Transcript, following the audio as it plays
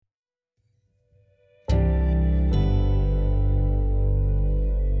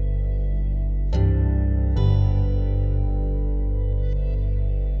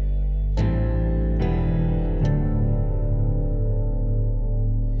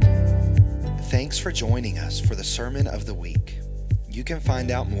Thanks for joining us for the Sermon of the Week. You can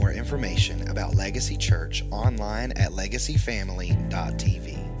find out more information about Legacy Church online at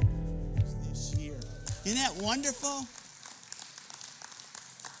legacyfamily.tv. This year. Isn't that wonderful?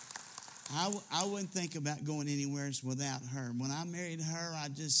 I wouldn't think about going anywhere without her. When I married her, I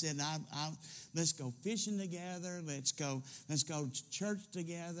just said, let's go fishing together. Let's go to church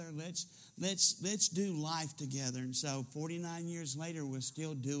together. Let's do life together. And so 49 years later, we're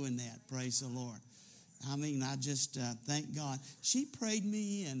still doing that. Praise the Lord. I mean, I just thank God. She prayed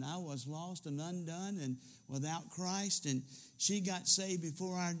me in. I was lost and undone and without Christ. And she got saved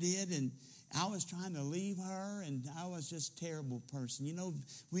before I did. And I was trying to leave her, and I was just a terrible person. You know,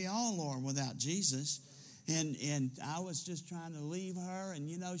 we all are without Jesus. And I was just trying to leave her. And,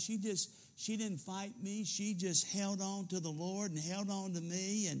 you know, she didn't fight me. She just held on to the Lord and held on to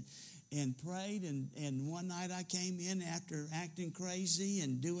me and prayed. And one night I came in after acting crazy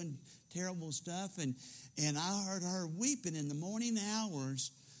and doing terrible stuff. And I heard her weeping in the morning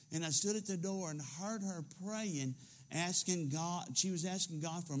hours. And I stood at the door and heard her praying, asking God. She was asking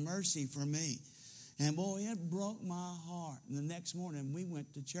God for mercy for me. And boy, it broke my heart. And the next morning we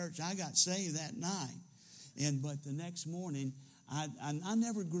went to church. I got saved that night. But the next morning, I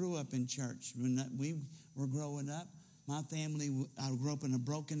never grew up in church. When we were growing up, my family, I grew up in a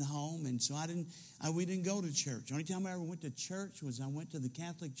broken home, and so we didn't go to church. The only time I ever went to church was I went to the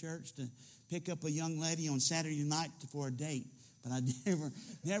Catholic church to pick up a young lady on Saturday night for a date. But I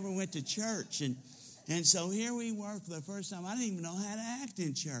never went to church. And so here we were for the first time. I didn't even know how to act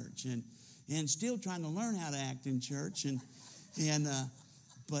in church, and still trying to learn how to act in church.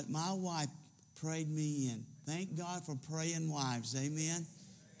 But my wife prayed me in. Thank God for praying wives. Amen.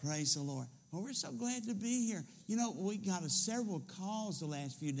 Praise the Lord. Well, we're so glad to be here. You know, we got several calls the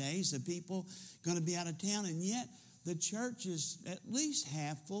last few days of people going to be out of town, and yet the church is at least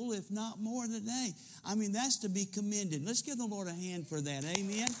half full, if not more today. I mean, that's to be commended. Let's give the Lord a hand for that.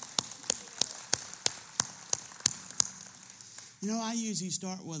 Amen. You know, I usually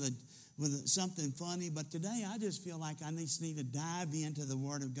start with something funny, but today I just feel like I just need to dive into the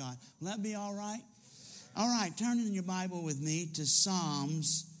Word of God. Will that be all right? All right, turn in your Bible with me to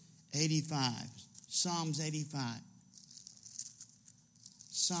Psalms 85. Psalms 85.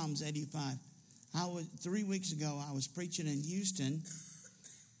 Psalms 85. 3 weeks ago, I was preaching in Houston,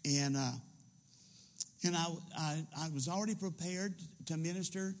 and I was already prepared to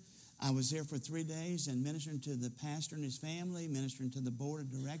minister. I was there for 3 days and ministering to the pastor and his family, ministering to the board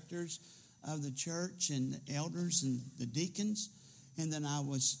of directors of the church and the elders and the deacons. And then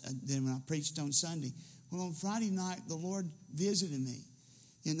when I preached on Sunday. Well, on Friday night, the Lord visited me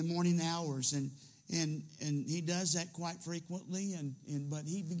in the morning hours, and He does that quite frequently. But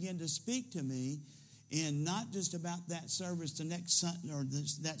He began to speak to me, and not just about that service the next Sunday or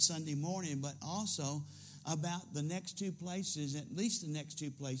that Sunday morning, but also about the next two places, at least the next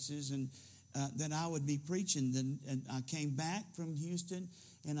two places, and that I would be preaching. And I came back from Houston,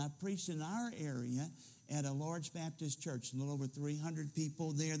 and I preached in our area at a large Baptist church, a little over 300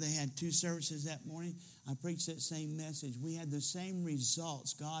 people there. They had 2 services that morning. I preached that same message. We had the same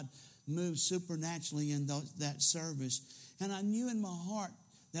results. God moved supernaturally in that service. And I knew in my heart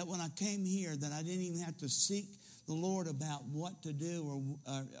that when I came here that I didn't even have to seek the Lord about what to do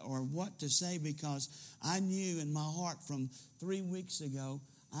or what to say, because I knew in my heart from 3 weeks ago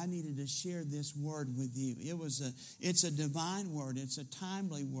I needed to share this word with you. It's a divine word. It's a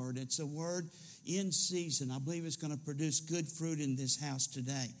timely word. It's a word in season. I believe it's going to produce good fruit in this house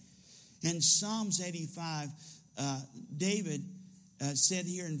today. In Psalms 85, David said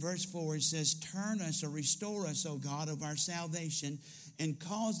here in verse 4, he says, "Turn us or restore us, O God of our salvation, and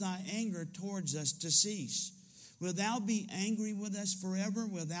cause thy anger towards us to cease. Wilt thou be angry with us forever?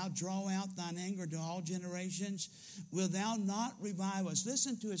 Wilt thou draw out thine anger to all generations? Wilt thou not revive us?"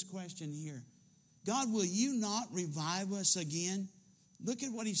 Listen to his question here. God, will you not revive us again? Look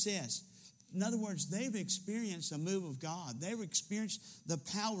at what he says. In other words, they've experienced a move of God. They've experienced the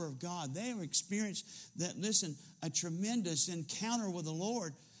power of God. They've experienced a tremendous encounter with the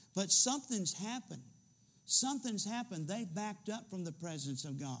Lord. But something's happened. Something's happened. They've backed up from the presence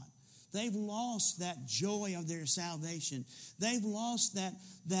of God. They've lost that joy of their salvation. They've lost that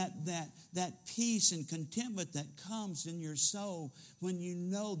peace and contentment that comes in your soul when you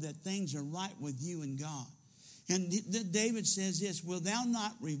know that things are right with you and God. And David says this, "Will thou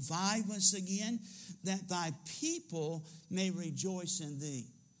not revive us again, that thy people may rejoice in thee?"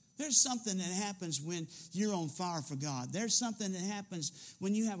 There's something that happens when you're on fire for God. There's something that happens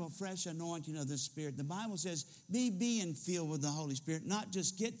when you have a fresh anointing of the Spirit. The Bible says, be being filled with the Holy Spirit. Not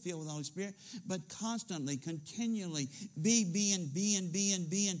just get filled with the Holy Spirit, but constantly, continually being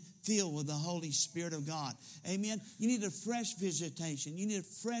filled with the Holy Spirit of God. Amen. You need a fresh visitation. You need a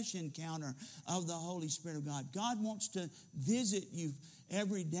fresh encounter of the Holy Spirit of God. God wants to visit you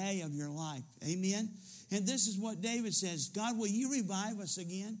every day of your life. Amen. And this is what David says, God, will you revive us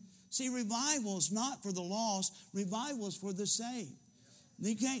again? See, revival is not for the lost. Revival is for the saved.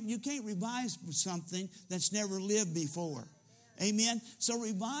 You can't revive something that's never lived before. Amen. So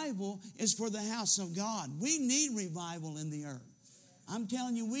revival is for the house of God. We need revival in the earth. I'm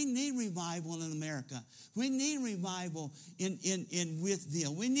telling you, we need revival in America. We need revival in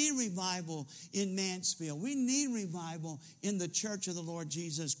Withville. We need revival in Mansfield. We need revival in the church of the Lord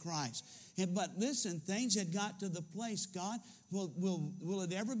Jesus Christ. But listen, things had got to the place, God, will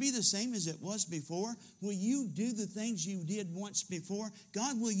it ever be the same as it was before? Will you do the things you did once before?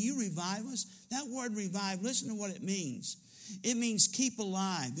 God, will you revive us? That word revive, listen to what it means. It means keep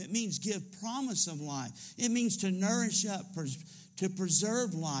alive. It means give promise of life. It means to nourish up, to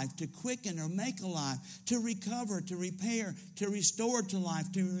preserve life, to quicken or make alive, to recover, to repair, to restore to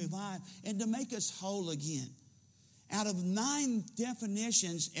life, to revive, and to make us whole again. Out of 9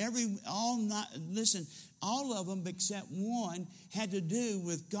 definitions, all of them except one had to do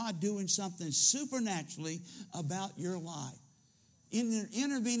with God doing something supernaturally about your life.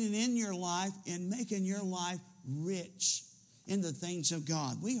 Intervening in your life and making your life rich in the things of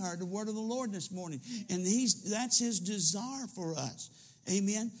God. We heard the word of the Lord this morning, and that's his desire for us.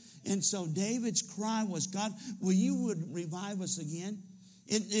 Amen. And so David's cry was, God, will you revive us again?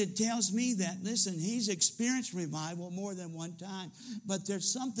 It tells me that, listen, he's experienced revival more than one time, but there's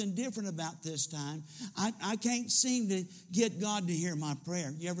something different about this time. I can't seem to get God to hear my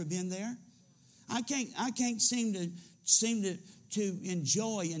prayer. You ever been there? I can't seem to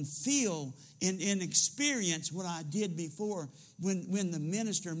enjoy and feel and experience what I did before when the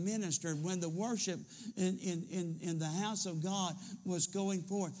minister ministered, when the worship in the house of God was going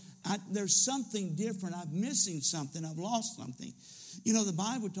forth. There's something different. I'm missing something. I've lost something. You know, the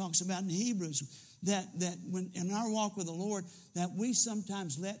Bible talks about in Hebrews that when in our walk with the Lord, that we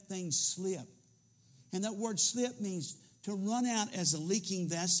sometimes let things slip. And that word slip means to run out as a leaking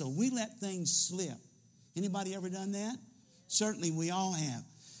vessel. We let things slip. Anybody ever done that? Certainly we all have.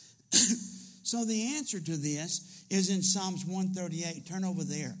 So the answer to this is in Psalms 138. Turn over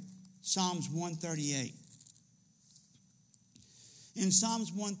there. Psalms 138. In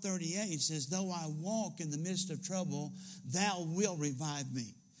Psalms 138, it says, though I walk in the midst of trouble, thou wilt revive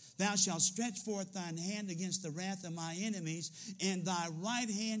me. Thou shalt stretch forth thine hand against the wrath of my enemies, and thy right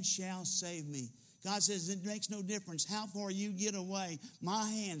hand shall save me. God says it makes no difference how far you get away. My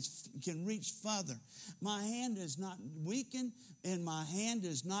hands can reach further. My hand is not weakened and my hand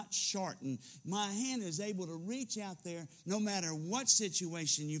is not shortened. My hand is able to reach out there no matter what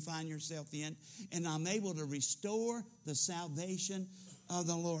situation you find yourself in, and I'm able to restore the salvation of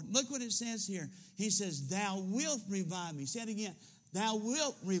the Lord. Look what it says here. He says, thou wilt revive me. Say it again. Thou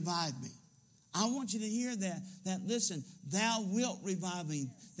wilt revive me. I want you to hear that listen, thou wilt revive me.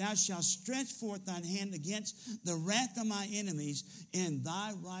 Thou shalt stretch forth thine hand against the wrath of my enemies, and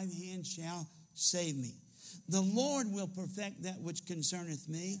thy right hand shall save me. The Lord will perfect that which concerneth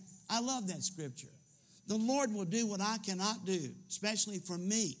me. I love that scripture. The Lord will do what I cannot do, especially for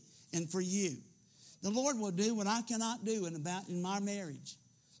me and for you. The Lord will do what I cannot do in my marriage.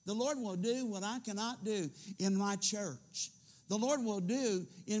 The Lord will do what I cannot do in my church. The Lord will do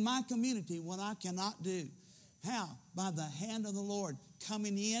in my community what I cannot do. How? By the hand of the Lord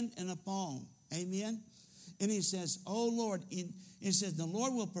coming in and upon. Amen? And he says, oh Lord, it says, the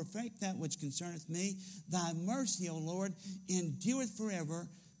Lord will perfect that which concerneth me. Thy mercy, O Lord, endureth forever.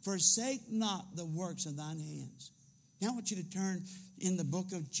 Forsake not the works of thine hands. Now I want you to turn in the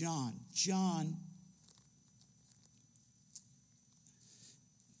book of John. John,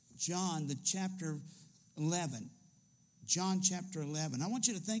 the chapter 11. John chapter 11. I want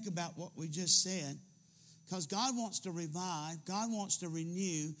you to think about what we just said, because God wants to revive, God wants to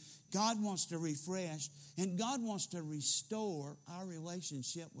renew, God wants to refresh, and God wants to restore our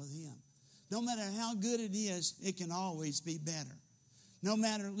relationship with Him. No matter how good it is, it can always be better. No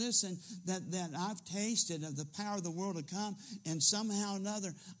matter, listen, that I've tasted of the power of the world to come, and somehow or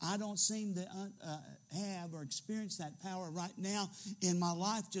another, I don't seem to have or experience that power right now in my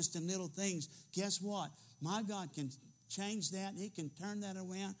life, just in little things. Guess what? My God can change that. He can turn that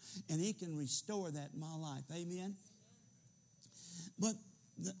around, and He can restore that in my life. Amen? But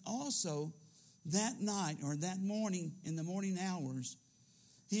also, that night or that morning, in the morning hours,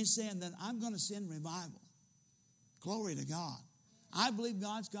 He's saying that I'm going to send revival. Glory to God. I believe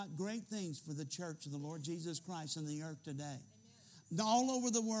God's got great things for the church of the Lord Jesus Christ on the earth today. All over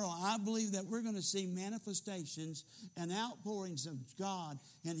the world, I believe that we're going to see manifestations and outpourings of God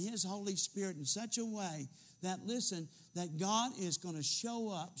and His Holy Spirit in such a way that, listen, that God is going to show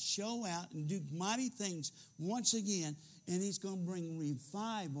up, show out, and do mighty things once again, and He's going to bring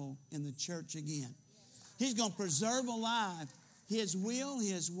revival in the church again. He's going to preserve alive His will,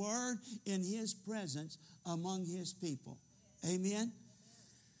 His word, and His presence among His people. Amen?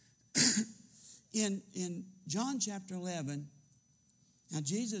 In John chapter 11, now,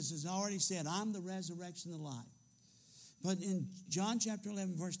 Jesus has already said, I'm the resurrection and the life. But in John chapter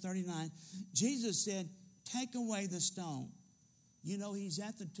 11, verse 39, Jesus said, take away the stone. You know, He's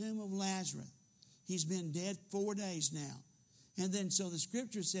at the tomb of Lazarus. He's been dead 4 days now. And then so the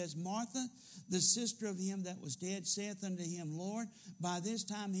scripture says, Martha, the sister of him that was dead, saith unto him, Lord, by this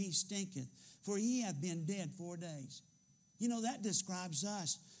time he stinketh, for he hath been dead 4 days. You know, that describes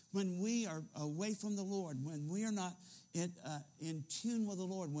us when we are away from the Lord, when we are not in tune with the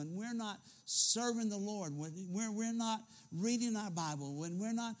Lord, when we're not serving the Lord, when we're not reading our Bible, when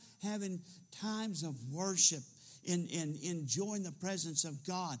we're not having times of worship and enjoying the presence of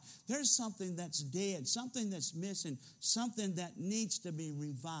God. There's something that's dead, something that's missing, something that needs to be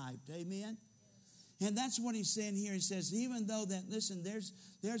revived. Amen? And that's what he's saying here. He says, even though that, listen,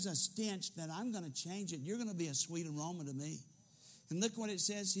 there's a stench that I'm going to change it. You're going to be a sweet aroma to me. And look what it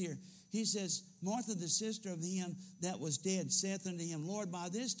says here. He says, Martha, the sister of him that was dead, saith unto him, Lord, by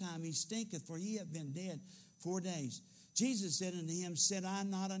this time he stinketh, for he hath been dead 4 days. Jesus said unto him, said I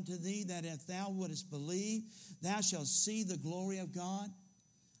not unto thee that if thou wouldest believe, thou shalt see the glory of God?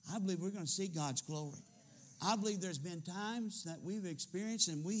 I believe we're going to see God's glory. I believe there's been times that we've experienced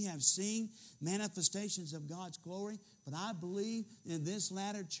and we have seen manifestations of God's glory, but I believe in this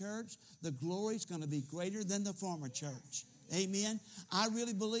latter church, the glory is going to be greater than the former church. Amen. I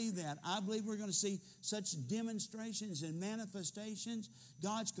really believe that. I believe we're going to see such demonstrations and manifestations.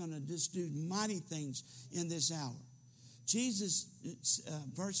 God's going to just do mighty things in this hour. Jesus,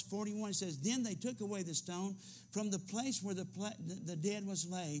 verse 41 says, then they took away the stone from the place where the dead was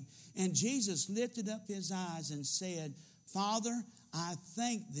laid. And Jesus lifted up his eyes and said, Father, I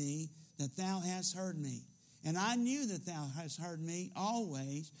thank thee that thou hast heard me. And I knew that thou hast heard me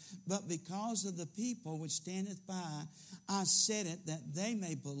always, but because of the people which standeth by, I said it that they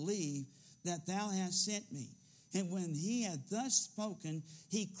may believe that thou hast sent me. And when he had thus spoken,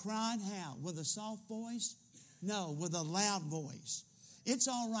 he cried how? With a soft voice? No, with a loud voice. It's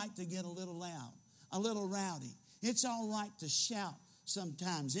all right to get a little loud, a little rowdy. It's all right to shout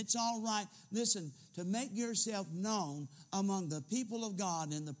sometimes. It's all right, listen, to make yourself known among the people of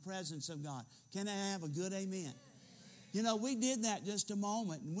God in the presence of God. Can I have a good amen? You know, we did that just a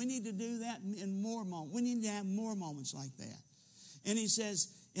moment, and we need to do that in more moments. We need to have more moments like that. And he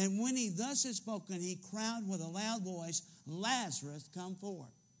says, and when he thus had spoken, he cried with a loud voice, Lazarus, come forth.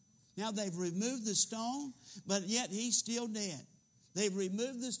 Now, they've removed the stone, but yet he's still dead. They've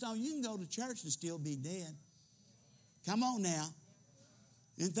removed the stone. You can go to church and still be dead. Come on now.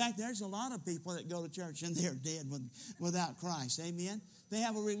 In fact, there's a lot of people that go to church and they're dead without Christ. Amen. They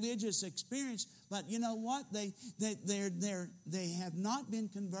have a religious experience, but you know what? They have not been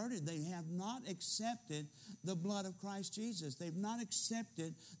converted. They have not accepted the blood of Christ Jesus. They've not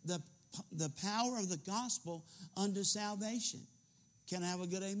accepted the power of the gospel unto salvation. Can I have a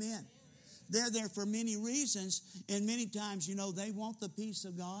good amen? They're there for many reasons, and many times, you know, they want the peace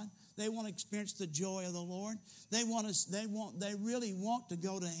of God. They want to experience the joy of the Lord. They really want to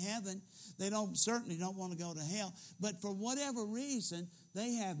go to heaven. They certainly don't want to go to hell. But for whatever reason,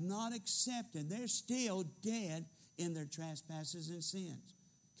 they have not accepted. They're still dead in their trespasses and sins.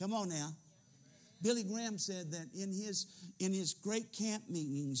 Come on now. Billy Graham said that in his great camp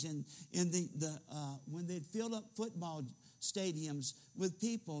meetings and when they'd filled up football stadiums with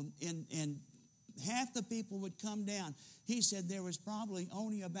people and half the people would come down. He said there was probably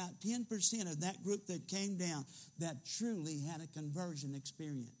only about 10% of that group that came down that truly had a conversion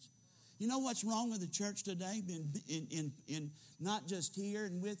experience. You know what's wrong with the church today, in not just here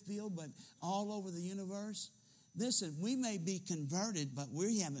in Whitfield, but all over the universe? Listen, we may be converted, but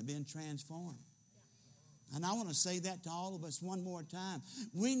we haven't been transformed. And I want to say that to all of us one more time.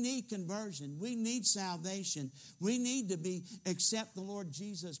 We need conversion. We need salvation. We need to accept the Lord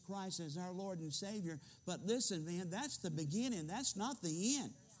Jesus Christ as our Lord and Savior. But listen, man, that's the beginning. That's not the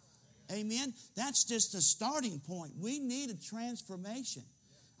end. Amen? That's just a starting point. We need a transformation.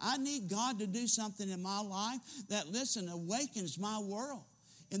 I need God to do something in my life that, listen, awakens my world.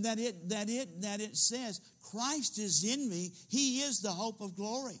 And that it says, Christ is in me. He is the hope of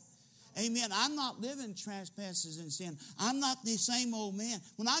glory. Amen. I'm not living trespasses and sin. I'm not the same old man.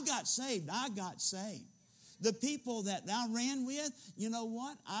 When I got saved, I got saved. The people that I ran with, you know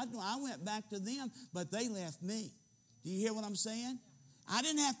what? I went back to them, but they left me. Do you hear what I'm saying? I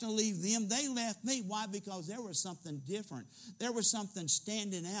didn't have to leave them. They left me. Why? Because there was something different. There was something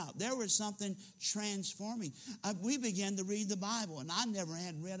standing out. There was something transforming. We began to read the Bible, and I never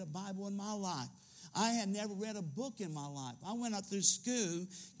had read a Bible in my life. I had never read a book in my life. I went up through school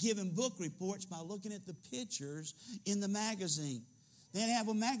giving book reports by looking at the pictures in the magazine. They'd have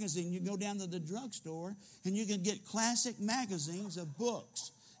a magazine. You go down to the drugstore, and you can get classic magazines of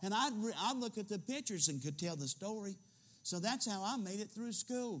books. And I'd look at the pictures and could tell the story. So that's how I made it through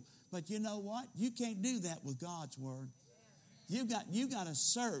school. But you know what? You can't do that with God's Word. You got to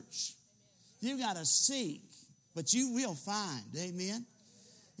search. You got to seek. But you will find. Amen.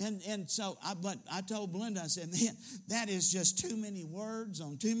 And so I told Belinda, I said, man, that is just too many words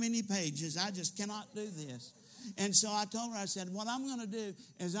on too many pages. I just cannot do this. And so I told her, I said, what I'm going to do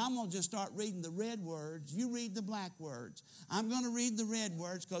is I'm going to just start reading the red words. You read the black words. I'm going to read the red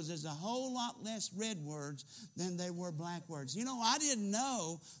words because there's a whole lot less red words than there were black words. You know, I didn't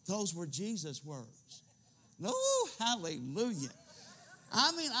know those were Jesus' words. Oh, hallelujah.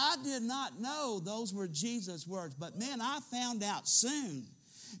 I mean, I did not know those were Jesus' words. But, man, I found out soon.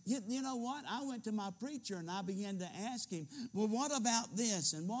 You know what? I went to my preacher and I began to ask him, well, what about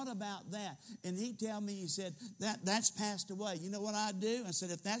this and what about that? And he told me, he said, that's passed away. You know what I do? I said,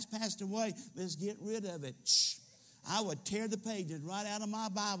 if that's passed away, let's get rid of it. Shh. I would tear the pages right out of my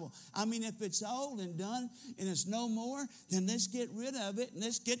Bible. I mean, if it's old and done and it's no more, then let's get rid of it and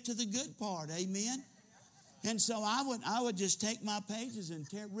let's get to the good part. Amen? And so I would just take my pages and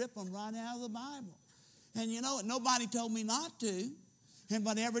rip them right out of the Bible. And you know what? Nobody told me not to.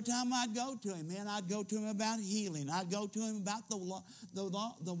 But every time I'd go to him, man, I'd go to him about healing. I'd go to him about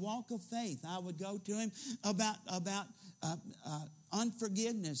the walk of faith. I would go to him about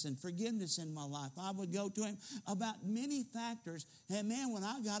unforgiveness and forgiveness in my life. I would go to him about many factors. And, man, when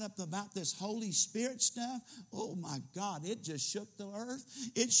I got up about this Holy Spirit stuff, oh, my God, it just shook the earth.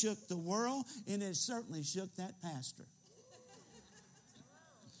 It shook the world, and it certainly shook that pastor.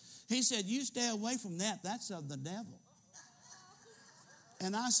 He said, you stay away from that. That's of the devil.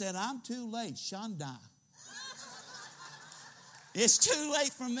 And I said, I'm too late, Shanda. It's too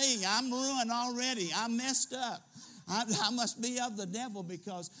late for me. I'm ruined already. I'm messed up. I must be of the devil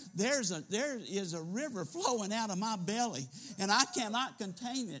because there is a river flowing out of my belly, and I cannot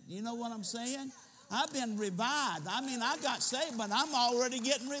contain it. You know what I'm saying? I've been revived. I mean, I got saved, but I'm already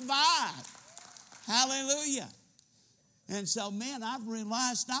getting revived. Hallelujah. And so, man, I've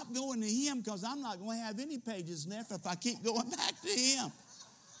realized, stop going to him because I'm not going to have any pages left if I keep going back to him.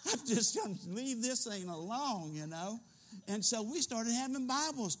 I'm just going to leave this thing alone, you know. And so we started having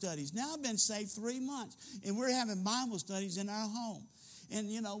Bible studies. Now I've been saved 3 months, and we're having Bible studies in our home. And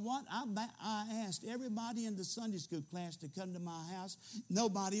you know what? I asked everybody in the Sunday school class to come to my house.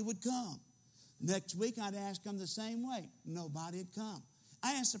 Nobody would come. Next week, I'd ask them the same way. Nobody had come.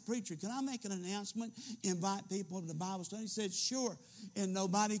 I asked the preacher, can I make an announcement, invite people to the Bible study? He said, sure, and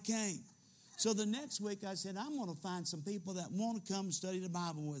nobody came. So the next week I said, I'm going to find some people that want to come and study the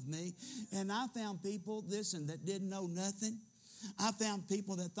Bible with me. And I found people, listen, that didn't know nothing. I found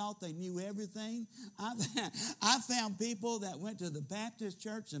people that thought they knew everything. I found people that went to the Baptist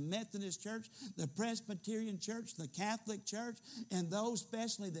church, the Methodist church, the Presbyterian church, the Catholic church, and those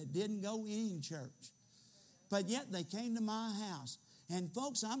especially that didn't go in church. But yet they came to my house. And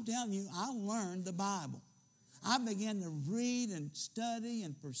folks, I'm telling you, I learned the Bible. I began to read and study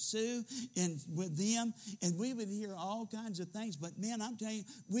and pursue with them, and we would hear all kinds of things. But, man, I'm telling you,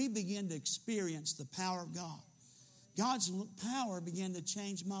 we began to experience the power of God. God's power began to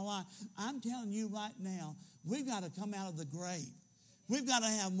change my life. I'm telling you right now, we've got to come out of the grave. We've got to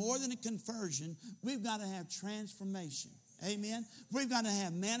have more than a conversion. We've got to have transformation. Amen. We've got to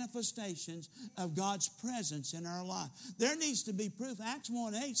have manifestations of God's presence in our life. There needs to be proof. Acts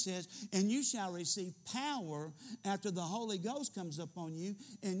 1:8 says, and you shall receive power after the Holy Ghost comes upon you,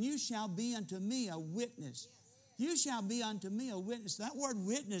 and you shall be unto me a witness. You shall be unto me a witness. That word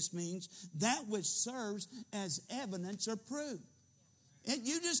witness means that which serves as evidence or proof. And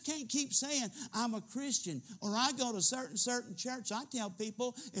you just can't keep saying, I'm a Christian, or I go to certain church. I tell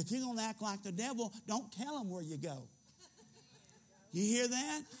people, if you're going to act like the devil, don't tell them where you go. You hear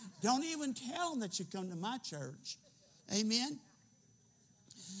that? Don't even tell them that you come to my church. Amen?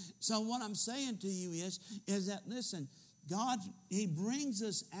 So what I'm saying to you is that, listen, God, He brings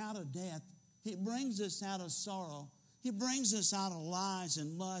us out of death. He brings us out of sorrow. He brings us out of lies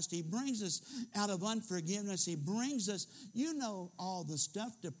and lust. He brings us out of unforgiveness. He brings us, all the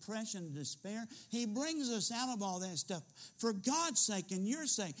stuff, depression and despair. He brings us out of all that stuff. For God's sake and your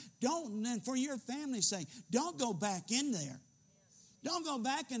sake, and for your family's sake, don't go back in there. Don't go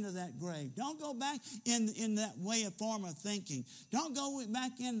back into that grave. Don't go back in that way of form of thinking. Don't go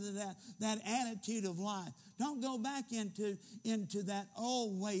back into that attitude of life. Don't go back into that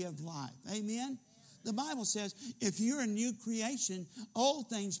old way of life. Amen? The Bible says, if you're a new creation,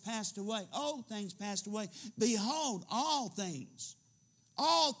 old things passed away. Old things passed away. Behold, all things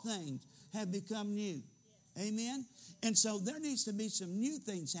have become new. Amen? And so there needs to be some new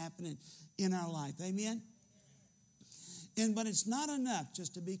things happening in our life. Amen? But it's not enough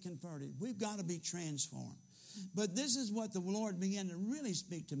just to be converted. We've got to be transformed. But this is what the Lord began to really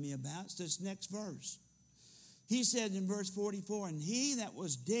speak to me about. It's this next verse. He said in verse 44, and he that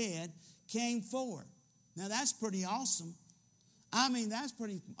was dead came forward. Now that's pretty awesome. I mean, that's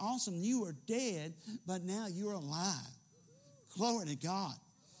pretty awesome. You were dead, but now you're alive. Glory to God.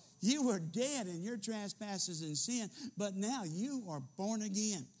 You were dead in your trespasses and sin, but now you are born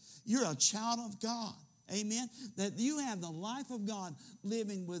again. You're a child of God. Amen. That you have the life of God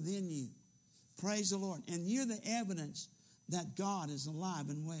living within you. Praise the Lord. And you're the evidence that God is alive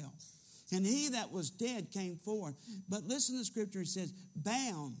and well. And he that was dead came forth. But listen to the scripture. It says,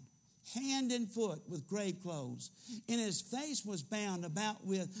 bound hand and foot with grave clothes. And his face was bound about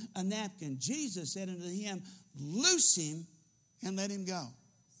with a napkin. Jesus said unto him, loose him and let him go.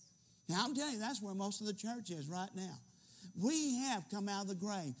 Now I'm telling you, that's where most of the church is right now. We have come out of the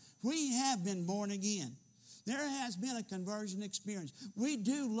grave. We have been born again. There has been a conversion experience. We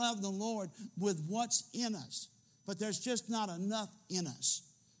do love the Lord with what's in us, but there's just not enough in us.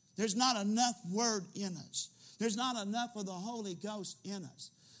 There's not enough word in us. There's not enough of the Holy Ghost in us.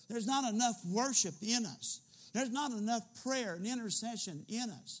 There's not enough worship in us. There's not enough prayer and intercession in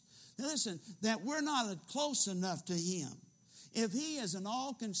us. Now listen, that we're not close enough to Him. If He is an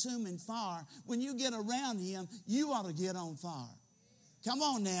all-consuming fire, when you get around Him, you ought to get on fire. Come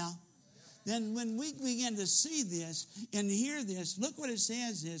on now. Then when we begin to see this and hear this, look what it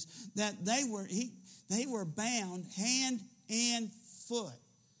says is that they were bound hand and foot.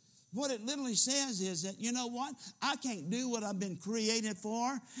 What it literally says is that, you know what? I can't do what I've been created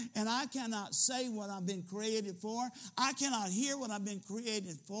for, and I cannot say what I've been created for. I cannot hear what I've been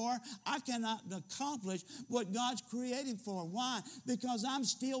created for. I cannot accomplish what God's created for. Why? Because I'm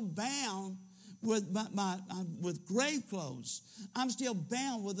still bound with grave clothes. I'm still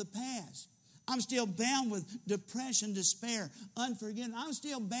bound with the past. I'm still bound with depression, despair, unforgiveness. I'm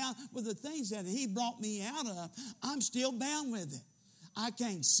still bound with the things that He brought me out of. I'm still bound with it. I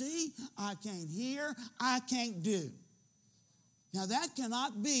can't see, I can't hear, I can't do. Now that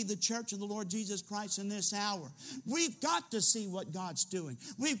cannot be the church of the Lord Jesus Christ in this hour. We've got to see what God's doing.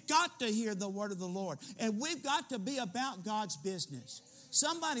 We've got to hear the word of the Lord. And we've got to be about God's business.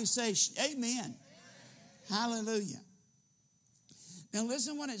 Somebody say amen. Hallelujah. Now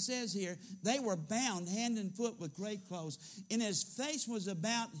listen what it says here. They were bound hand and foot with grave clothes, and his face was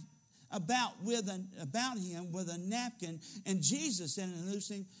about him with a napkin. And Jesus said,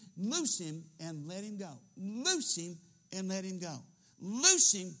 loose him and let him go. Loose him and let him go.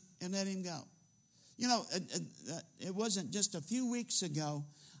 Loose him and let him go. You know, it wasn't just a few weeks ago.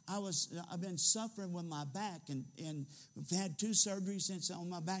 I've been suffering with my back and I've had 2 surgeries on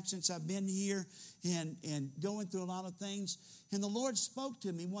my back since I've been here and going through a lot of things. And the Lord spoke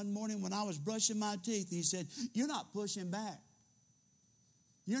to me one morning when I was brushing my teeth. He said, you're not pushing back.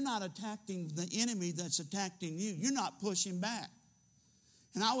 You're not attacking the enemy that's attacking you. You're not pushing back.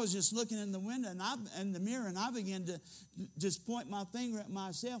 And I was just looking in the window and in the mirror, and I began to just point my finger at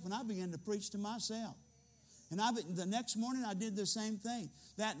myself, and I began to preach to myself. And the next morning I did the same thing.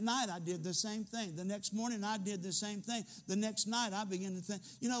 That night I did the same thing. The next morning I did the same thing. The next night I began to think,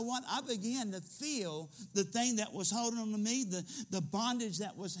 you know what? I began to feel the thing that was holding on to me, the bondage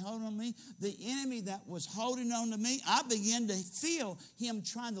that was holding on me, the enemy that was holding on to me. I began to feel him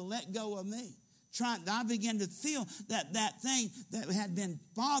trying to let go of me. I began to feel that thing that had been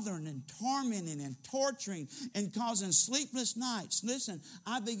bothering and tormenting and torturing and causing sleepless nights. Listen,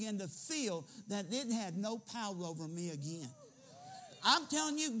 I began to feel that it had no power over me again. I'm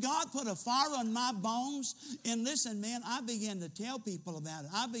telling you, God put a fire on my bones. And listen, man, I began to tell people about it.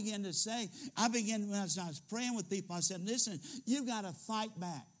 I began to say, when I was praying with people, I said, listen, you've got to fight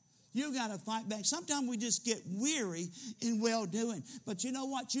back. You got to fight back. Sometimes we just get weary in well-doing. But you know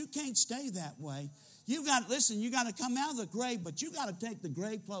what? You can't stay that way. You got to come out of the grave, but you got to take the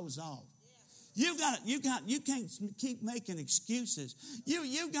grave clothes off. You can't keep making excuses.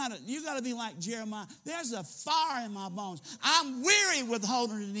 You got to be like Jeremiah. There's a fire in my bones. I'm weary with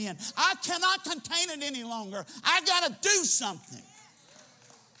holding it in. I cannot contain it any longer. I got to do something.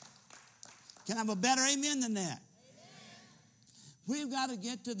 Can I have a better amen than that? We've got to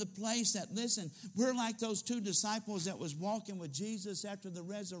get to the place that, listen, we're like those two disciples that was walking with Jesus after the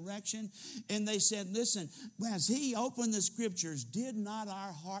resurrection. And they said, listen, as he opened the scriptures, did not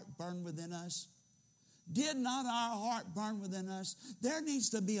our heart burn within us? Did not our heart burn within us? There needs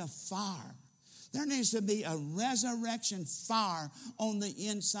to be a fire. There needs to be a resurrection fire on the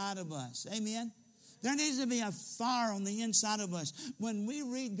inside of us. Amen? There needs to be a fire on the inside of us. When we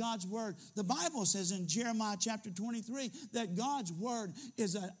read God's word, the Bible says in Jeremiah chapter 23 that God's word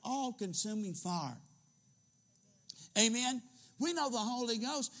is an all-consuming fire. Amen? We know the Holy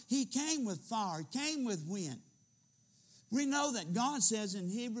Ghost, he came with fire, came with wind. We know that God says in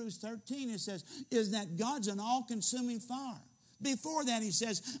Hebrews 13, it says, is that God's an all-consuming fire. Before that, he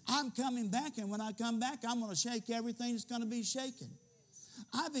says, I'm coming back, and when I come back, I'm going to shake everything that's going to be shaken.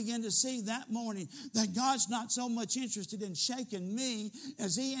 I began to see that morning that God's not so much interested in shaking me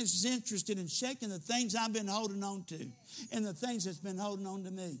as he is interested in shaking the things I've been holding on to and the things that's been holding on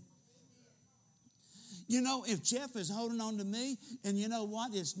to me. You know, if Jeff is holding on to me, and you know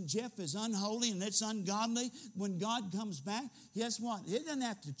what? Jeff is unholy and it's ungodly, when God comes back, guess what? He doesn't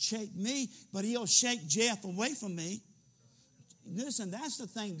have to shake me, but he'll shake Jeff away from me. Listen, that's the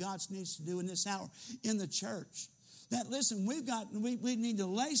thing God needs to do in this hour in the church. That, listen, we need to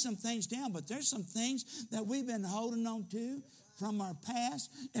lay some things down, but there's some things that we've been holding on to from our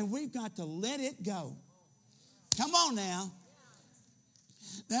past, and we've got to let it go. Come on now.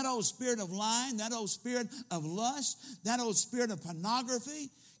 That old spirit of lying, that old spirit of lust, that old spirit of pornography.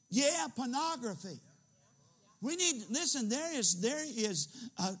 Yeah, pornography. We need, listen, there is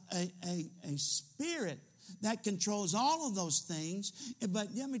a spirit that controls all of those things. But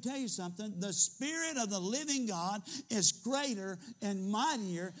let me tell you something. The Spirit of the living God is greater and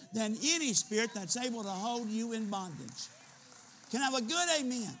mightier than any spirit that's able to hold you in bondage. Can I have a good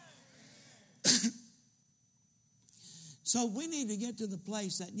amen? So we need to get to the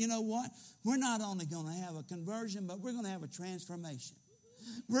place that, you know what? We're not only going to have a conversion, but we're going to have a transformation.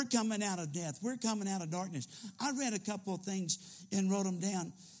 We're coming out of death. We're coming out of darkness. I read a couple of things and wrote them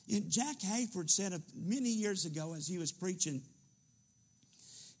down. Jack Hayford said many years ago as he was preaching,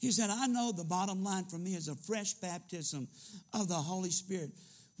 he said, I know the bottom line for me is a fresh baptism of the Holy Spirit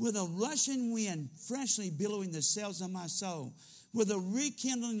with a rushing wind freshly billowing the sails of my soul, with a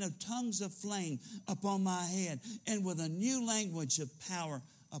rekindling of tongues of flame upon my head, and with a new language of power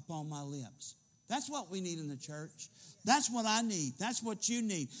upon my lips. That's what we need in the church. That's what I need. That's what you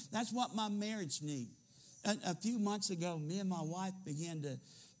need. That's what my marriage needs. A few months ago, me and my wife began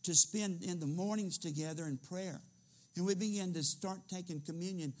to spend in the mornings together in prayer. And we began to start taking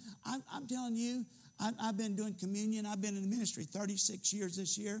communion. I'm telling you, I've been doing communion. I've been in the ministry 36 years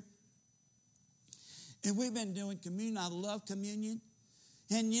this year. And we've been doing communion. I love communion.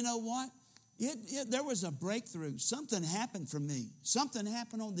 And you know what? There was a breakthrough. Something happened for me. Something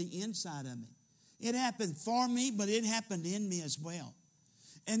happened on the inside of me. It happened for me, but it happened in me as well.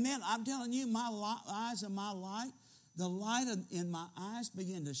 And man, I'm telling you, my eyes of my light, the light in my eyes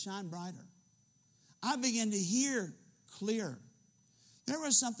began to shine brighter. I began to hear clearer. There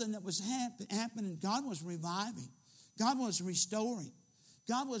was something that was happening. God was reviving. God was restoring.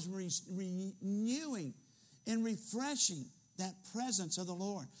 God was renewing and refreshing that presence of the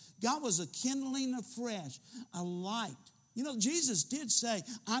Lord. God was a kindling afresh, a light. You know, Jesus did say,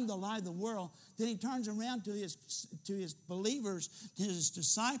 I'm the light of the world. Then he turns around to his believers, to his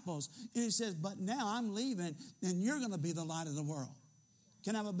disciples, and he says, but now I'm leaving, and you're going to be the light of the world.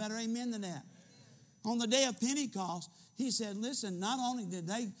 Can I have a better amen than that? On the day of Pentecost, he said, listen, not only did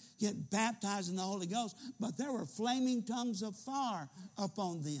they get baptized in the Holy Ghost, but there were flaming tongues of fire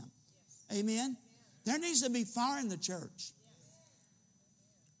upon them. Amen? There needs to be fire in the church.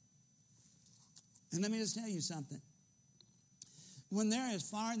 And let me just tell you something. When there is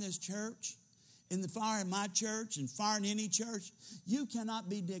fire in this church, in the fire in my church, and fire in any church, you cannot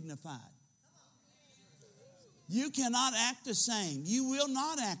be dignified. You cannot act the same. You will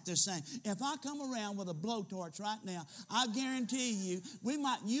not act the same. If I come around with a blowtorch right now, I guarantee you, we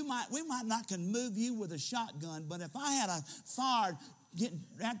might not can move you with a shotgun, but if I had a fire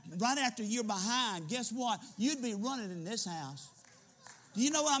right after you're behind, guess what? You'd be running in this house. Do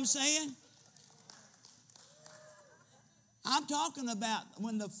you know what I'm saying? I'm talking about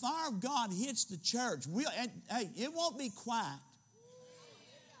when the fire of God hits the church, it won't be quiet.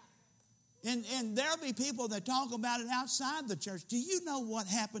 And there'll be people that talk about it outside the church. Do you know what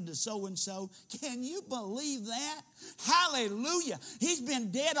happened to so-and-so? Can you believe that? Hallelujah. He's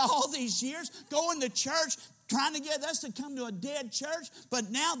been dead all these years, going to church, trying to get us to come to a dead church,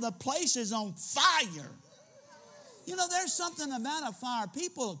 but now the place is on fire. You know, there's something about a fire.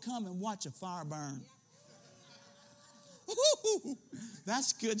 People will come and watch a fire burn. Ooh,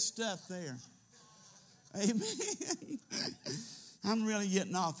 that's good stuff there. Amen. I'm really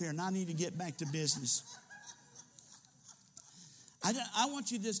getting off here, and I need to get back to business. I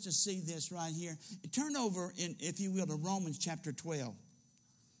want you just to see this right here. Turn over, if you will, to Romans chapter 12.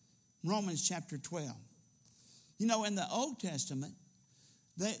 Romans chapter 12. You know, in the Old Testament,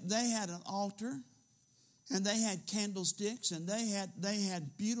 they had an altar, and they had candlesticks, and they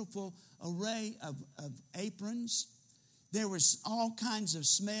had beautiful array of aprons. There was all kinds of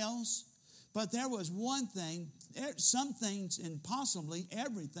smells. But there was one thing, some things and possibly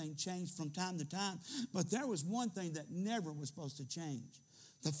everything changed from time to time. But there was one thing that never was supposed to change,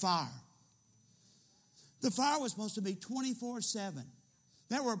 the fire. The fire was supposed to be 24/7.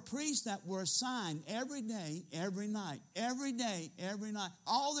 There were priests that were assigned every day, every night, every day, every night.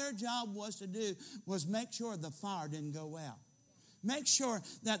 All their job was to do was make sure the fire didn't go out. Make sure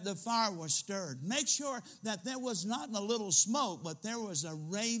that the fire was stirred. Make sure that there was not a little smoke, but there was a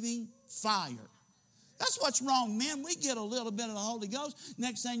raving fire. That's what's wrong, man. We get a little bit of the Holy Ghost.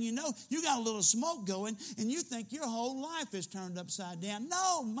 Next thing you know, you got a little smoke going, and you think your whole life is turned upside down.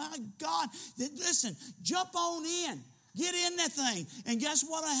 No, my God. Listen, jump on in. Get in that thing. And guess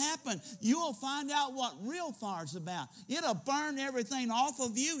what'll happen? You'll find out what real fire's about. It'll burn everything off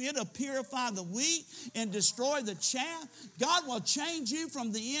of you. It'll purify the wheat and destroy the chaff. God will change you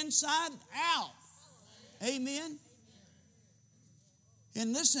from the inside out. Amen.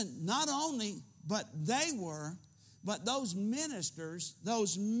 And listen, not only, but those ministers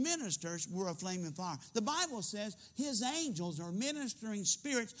were a flaming fire. The Bible says his angels are ministering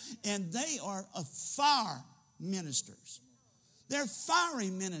spirits, and they are a fire ministers. They're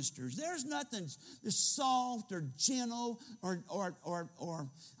fiery ministers. There's nothing soft or gentle or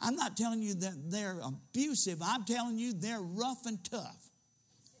I'm not telling you that they're abusive. I'm telling you they're rough and tough.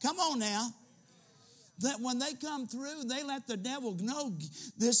 Come on now. That when they come through, they let the devil know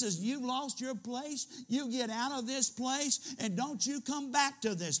you've lost your place. You get out of this place, and don't you come back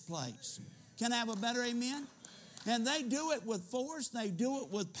to this place. Can I have a better amen? And they do it with force, they do it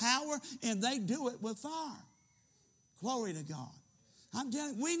with power, and they do it with fire. Glory to God. I'm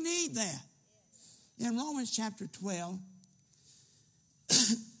telling you, we need that. In Romans chapter 12,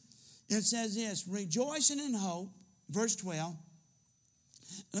 it says this, rejoicing in hope, verse 12.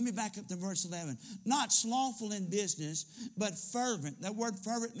 Let me back up to verse 11. Not slothful in business, but fervent. That word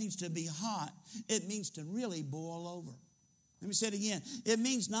fervent means to be hot. It means to really boil over. Let me say it again. It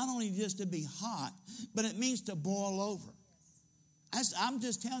means not only just to be hot, but it means to boil over. I'm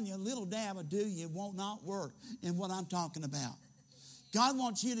just telling you, a little dab will do you won't not work in what I'm talking about. God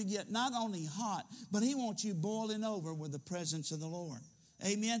wants you to get not only hot, but he wants you boiling over with the presence of the Lord.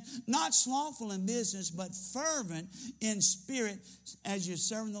 Amen. Not slothful in business, but fervent in spirit as you're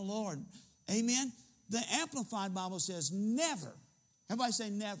serving the Lord. Amen. The Amplified Bible says never. Everybody say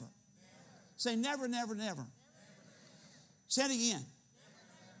never. Never. Say never, never, never. Never. Say it again.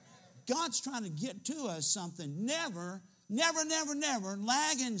 Never. God's trying to get to us something. Never, never, never, never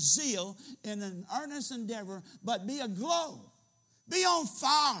lag in zeal in an earnest endeavor, but be aglow. Be on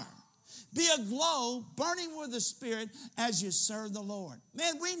fire. Be aglow, burning with the Spirit as you serve the Lord.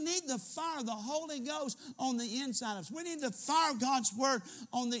 Man, we need the fire of the Holy Ghost on the inside of us. We need the fire of God's Word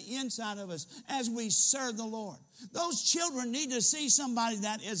on the inside of us as we serve the Lord. Those children need to see somebody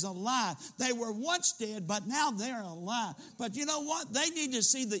that is alive. They were once dead, but now they're alive. But you know what? They need to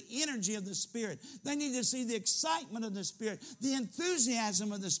see the energy of the Spirit. They need to see the excitement of the Spirit, the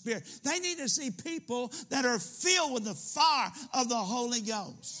enthusiasm of the Spirit. They need to see people that are filled with the fire of the Holy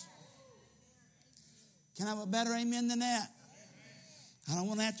Ghost. Can I have a better amen than that? I don't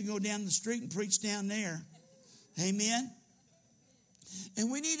want to have to go down the street and preach down there. Amen. And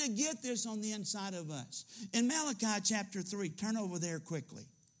we need to get this on the inside of us. In Malachi chapter 3, turn over there quickly.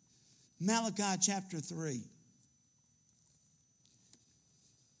 Malachi chapter 3.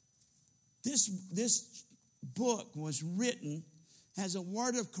 This book was written as a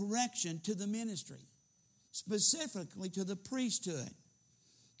word of correction to the ministry, specifically to the priesthood.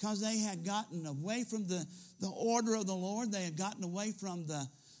 Because they had gotten away from the order of the Lord. They had gotten away from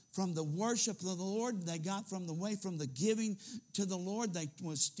the worship of the Lord. They got away from the giving to the Lord. They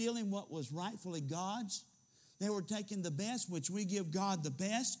were stealing what was rightfully God's. They were taking the best, which we give God the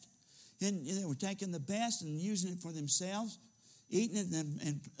best. And they were taking the best and using it for themselves. eating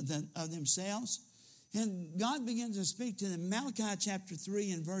of themselves. And God begins to speak to them. Malachi chapter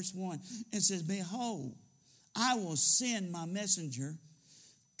 3 and verse 1, it says, behold, I will send my messenger,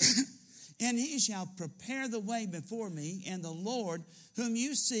 and he shall prepare the way before me, and the Lord whom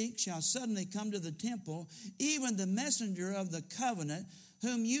you seek shall suddenly come to the temple, even the messenger of the covenant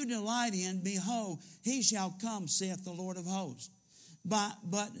whom you delight in. Behold, he shall come, saith the Lord of hosts. But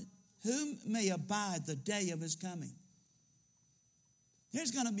whom may abide the day of his coming?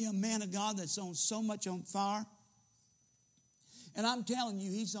 There's going to be a man of God that's on so much on fire. And I'm telling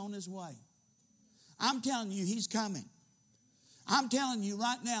you, he's on his way. I'm telling you, he's coming. I'm telling you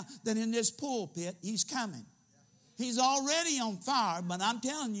right now that in this pulpit, he's coming. He's already on fire, but I'm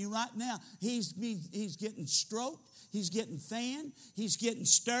telling you right now, he's getting stroked. He's getting fanned. He's getting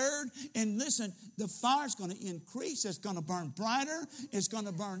stirred. And listen, the fire's going to increase. It's going to burn brighter. It's going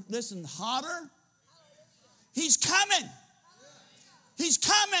to burn, listen, hotter. He's coming. He's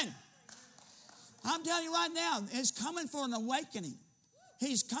coming. I'm telling you right now, it's coming for an awakening.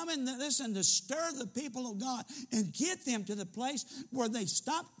 He's coming, listen, to stir the people of God and get them to the place where they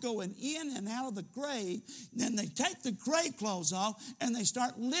stop going in and out of the grave. Then they take the grave clothes off and they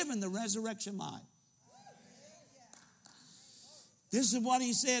start living the resurrection life. This is what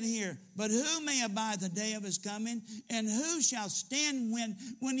he said here. But who may abide the day of his coming? And who shall stand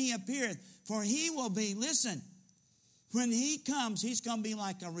when he appeareth? For he will be, listen, when he comes, he's going to be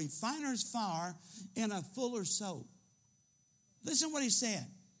like a refiner's fire and a fuller's soap. Listen what he said.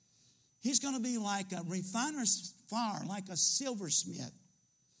 He's going to be like a refiner's fire, like a silversmith.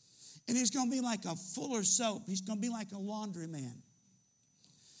 And he's going to be like a fuller's soap. He's going to be like a laundryman.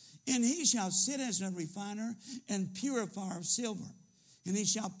 And he shall sit as a refiner and purifier of silver. And he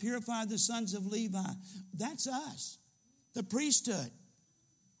shall purify the sons of Levi. That's us, the priesthood.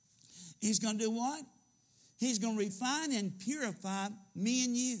 He's going to do what? He's going to refine and purify me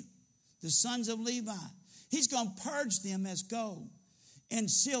and you, the sons of Levi. He's going to purge them as gold and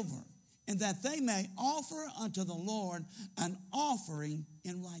silver, and that they may offer unto the Lord an offering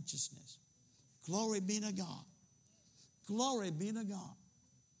in righteousness. Glory be to God. Glory be to God.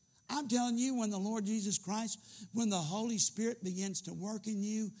 I'm telling you, when the Lord Jesus Christ, when the Holy Spirit begins to work in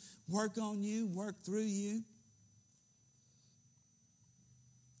you, work on you, work through you,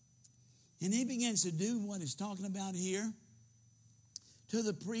 and he begins to do what he's talking about here to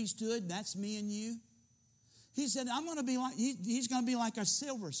the priesthood, that's me and you. He said, I'm going to be like, he's going to be like a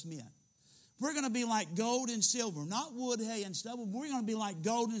silversmith. We're going to be like gold and silver, not wood, hay, and stubble. We're going to be like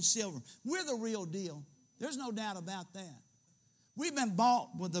gold and silver. We're the real deal. There's no doubt about that. We've been bought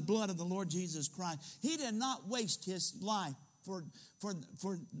with the blood of the Lord Jesus Christ. He did not waste his life for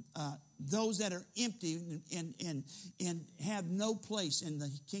those that are empty and have no place in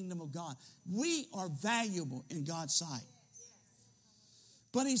the kingdom of God. We are valuable in God's sight.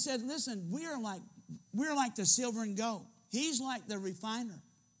 But he said, listen, we're like the silver and gold. He's like the refiner.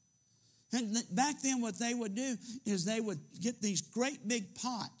 And back then what they would do is they would get these great big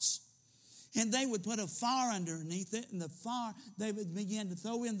pots, and they would put a fire underneath it, and the fire, they would begin to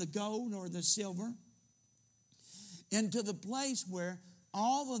throw in the gold or the silver into the place where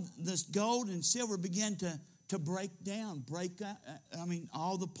all of this gold and silver began to break down,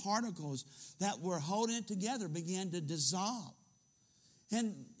 all the particles that were holding it together began to dissolve.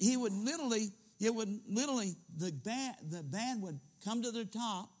 And the bad would come to the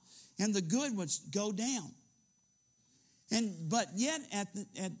top, and the good would go down. But yet,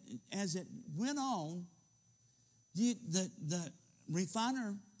 as it went on, the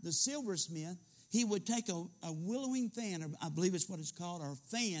refiner, the silversmith, he would take a willowing fan, or I believe it's what it's called, or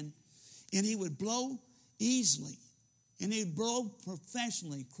a fan, and he would blow easily, and he'd blow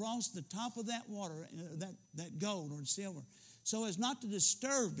professionally across the top of that water, that gold or silver, so as not to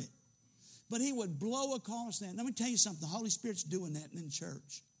disturb it. But he would blow across that. Let me tell you something. The Holy Spirit's doing that in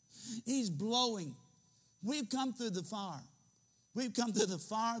church. He's blowing. We've come through the fire. We've come through the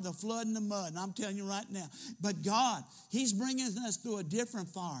fire, the flood, and the mud. And I'm telling you right now. But God, he's bringing us through a different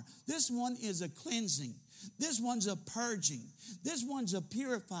fire. This one is a cleansing. This one's a purging. This one's a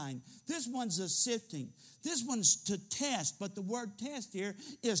purifying. This one's a sifting. This one's to test. But the word test here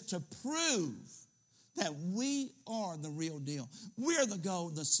is to prove that we are the real deal. We're the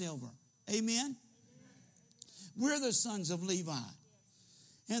gold, the silver. Amen? We're the sons of Levi.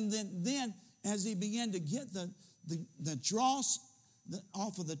 And then as he began to get the dross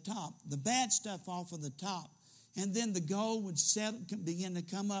off of the top, the bad stuff off of the top, and then the gold would begin to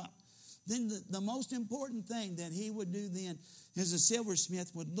come up. Then the most important thing that he would do then as a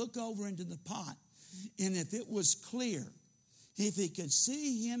silversmith would look over into the pot, and if it was clear, if he could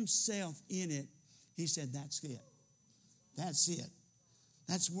see himself in it, he said, that's it. That's it.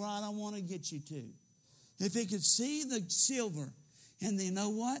 That's where I want to get you to. If he could see the silver, and you know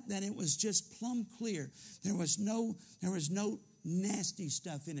what? That it was just plumb clear. There was no nasty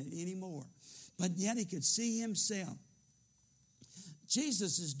stuff in it anymore. But yet he could see himself.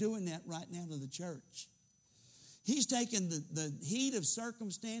 Jesus is doing that right now to the church. He's taken the heat of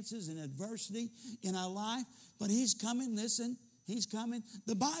circumstances and adversity in our life, but he's coming, listen, he's coming.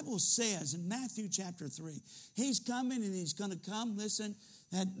 The Bible says in Matthew chapter 3, he's coming and he's going to come, listen,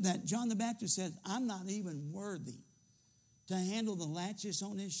 that John the Baptist said, I'm not even worthy to handle the latches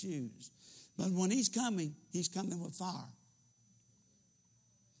on his shoes. But when he's coming with fire.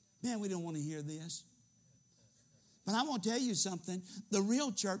 Man, we don't want to hear this. But I want to tell you something. The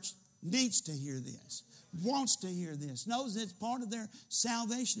real church needs to hear this, wants to hear this, knows it's part of their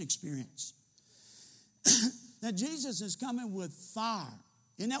salvation experience. That Jesus is coming with fire.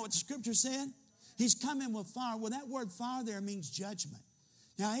 Isn't that what the scripture said? He's coming with fire. Well, that word fire there means judgment.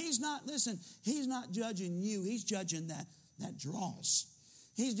 Now, he's not judging you. He's judging that dross.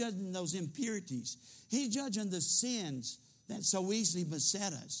 He's judging those impurities. He's judging the sins that so easily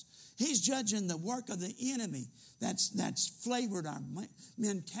beset us. He's judging the work of the enemy that's flavored our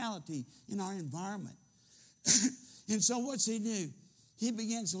mentality in our environment. And so what's he do? He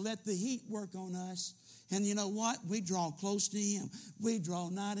begins to let the heat work on us. And you know what? We draw close to him. We draw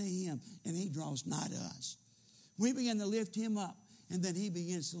nigh to him, and he draws nigh to us. We begin to lift him up, and then he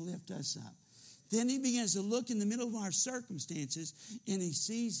begins to lift us up. Then he begins to look in the middle of our circumstances, and he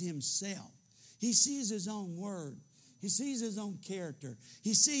sees himself. He sees his own word. He sees his own character.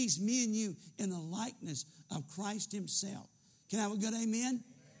 He sees me and you in the likeness of Christ himself. Can I have a good amen?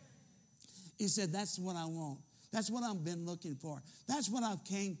 He said, that's what I want. That's what I've been looking for. That's what I've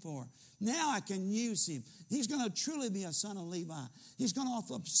came for. Now I can use him. He's going to truly be a son of Levi. He's going to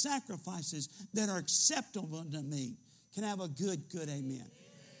offer up sacrifices that are acceptable to me. Can I have a good amen?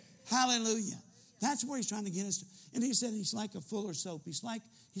 Hallelujah. That's where he's trying to get us to. And he said he's like a Fuller soap. He's like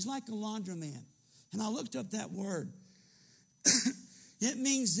a laundromat. And I looked up that word. It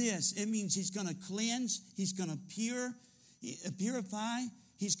means this. It means he's going to cleanse. He's going to purify.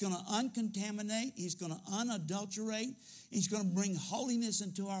 He's going to uncontaminate. He's going to unadulterate. He's going to bring holiness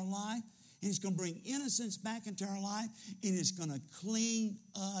into our life. And he's going to bring innocence back into our life. And he's going to clean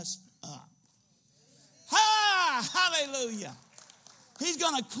us up. Hallelujah. He's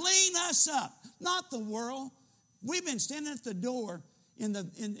going to clean us up. Not the world. We've been standing at the door in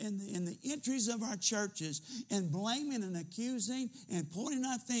the entries of our churches and blaming and accusing and pointing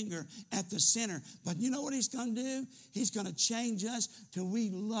our finger at the sinner. But you know what he's going to do? He's going to change us till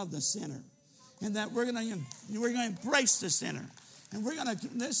we love the sinner. And that we're going to embrace the sinner. And we're going to,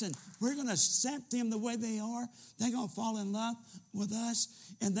 listen, we're going to accept them the way they are. They're going to fall in love with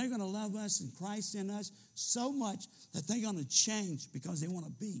us. And they're going to love us and Christ in us so much that they're going to change because they want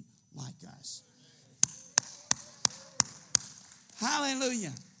to be like us.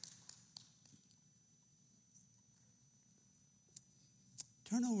 Hallelujah.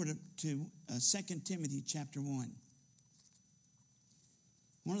 Turn over to 2 Timothy chapter 1.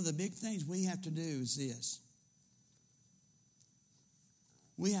 One of the big things we have to do is this.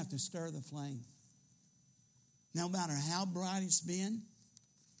 We have to stir the flame. No matter how bright it's been,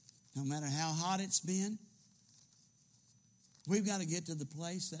 no matter how hot it's been, we've got to get to the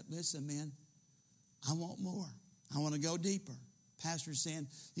place that, listen, man, I want more. I want to go deeper. Pastor's saying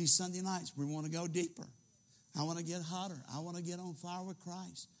these Sunday nights, we want to go deeper. I want to get hotter. I want to get on fire with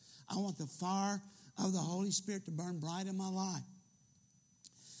Christ. I want the fire of the Holy Spirit to burn bright in my life.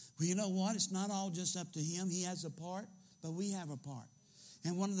 Well, you know what? It's not all just up to him. He has a part, but we have a part.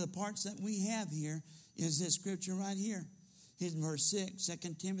 And one of the parts that we have here is this scripture right here. Here's verse 6,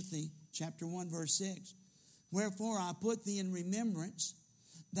 2 Timothy chapter 1, verse 6. Wherefore I put thee in remembrance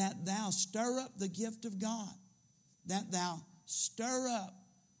that thou stir up the gift of God. That thou stir up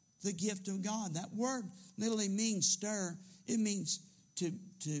the gift of God. That word literally means stir. It means to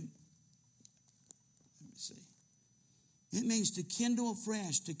let me see. It means to kindle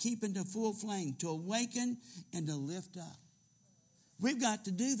afresh, to keep into full flame, to awaken and to lift up. We've got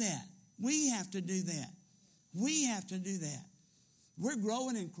to do that. We have to do that. We have to do that. We're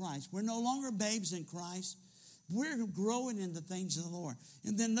growing in Christ. We're no longer babes in Christ. We're growing in the things of the Lord.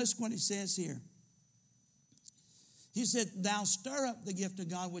 And then look what it says here. He said, thou stir up the gift of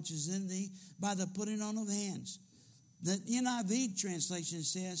God which is in thee by the putting on of hands. The NIV translation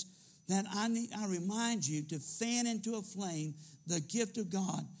says that I remind you to fan into a flame the gift of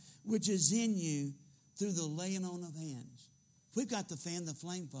God which is in you through the laying on of hands. We've got to fan the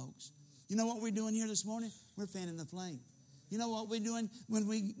flame, folks. You know what we're doing here this morning? We're fanning the flame. You know what we're doing when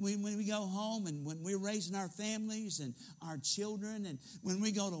we go home and when we're raising our families and our children and when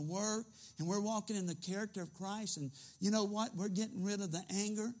we go to work and we're walking in the character of Christ, and you know what? We're getting rid of the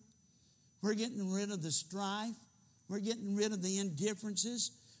anger. We're getting rid of the strife. We're getting rid of the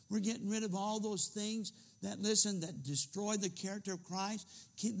indifferences. We're getting rid of all those things that destroy the character of Christ,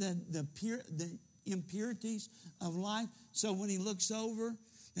 keep the impurities of life. So when he looks over,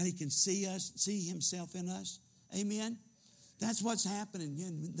 then he can see us, see himself in us. Amen? That's what's happening.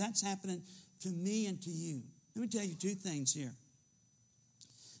 That's happening to me and to you. Let me tell you two things here.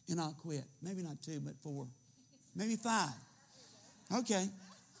 And I'll quit. Maybe not two, but four. Maybe five. Okay.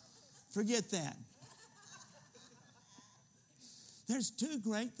 Forget that. There's two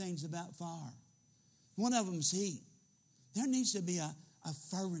great things about fire. One of them is heat. There needs to be a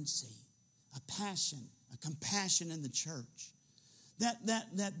fervency, a passion, a compassion in the church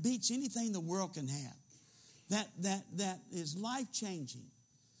that beats anything the world can have. That is life-changing.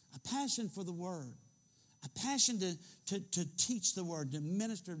 A passion for the Word. A passion to teach the Word, to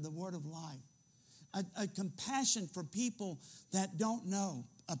minister the Word of life. A compassion for people that don't know.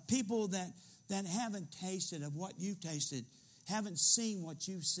 People that haven't tasted of what you've tasted. Haven't seen what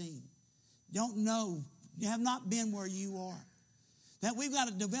you've seen. Don't know. You have not been where you are. That we've got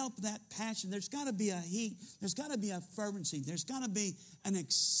to develop that passion. There's got to be a heat. There's got to be a fervency. There's got to be an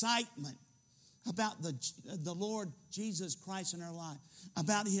excitement about the Lord Jesus Christ in our life,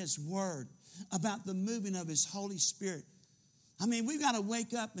 about His Word, about the moving of His Holy Spirit. I mean, we've got to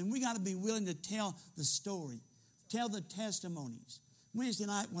wake up and we've got to be willing to tell the story, tell the testimonies. Wednesday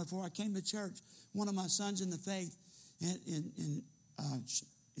night, before I came to church, one of my sons in the faith in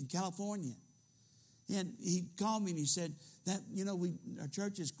California, and he called me and he said that, our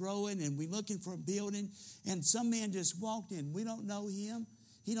church is growing and we're looking for a building, and some man just walked in. We don't know him.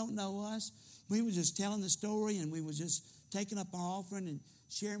 He don't know us. We were just telling the story, and we were just taking up our offering and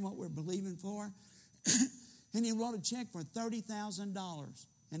sharing what we're believing for. And he wrote a check for $30,000,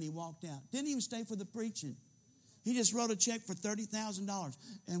 and he walked out. Didn't even stay for the preaching. He just wrote a check for $30,000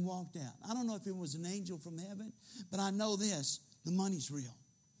 and walked out. I don't know if it was an angel from heaven, but I know this, the money's real.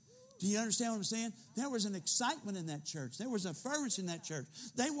 Do you understand what I'm saying? There was an excitement in that church. There was a fervency in that church.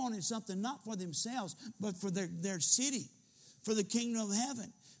 They wanted something not for themselves, but for their city, for the kingdom of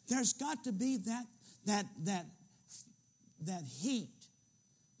heaven. There's got to be that heat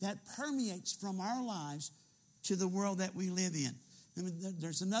that permeates from our lives to the world that we live in. I mean,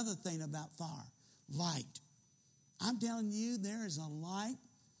 there's another thing about fire, light. I'm telling you, there is a light.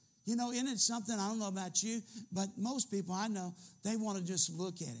 Isn't it something, I don't know about you, but most people I know, they want to just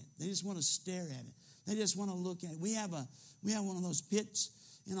look at it. They just want to stare at it. They just want to look at it. We have one of those pits,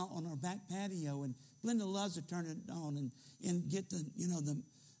 on our back patio, and Linda loves to turn it on and get the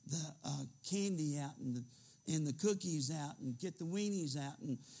candy out and the cookies out and get the weenies out.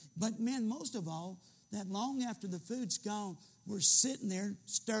 But man, most of all, that long after the food's gone, we're sitting there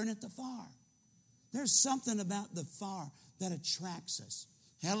staring at the fire. There's something about the fire that attracts us.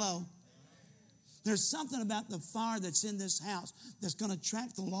 Hello? There's something about the fire that's in this house that's going to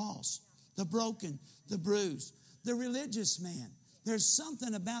attract the lost, the broken, the bruised, the religious man. There's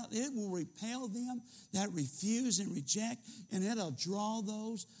something about it will repel them that refuse and reject, and it'll draw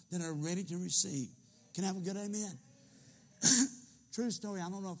those that are ready to receive. Can I have a good amen? True story. I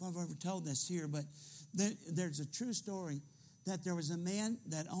don't know if I've ever told this here, but there's a true story that there was a man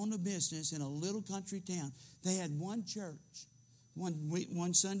that owned a business in a little country town. They had one church.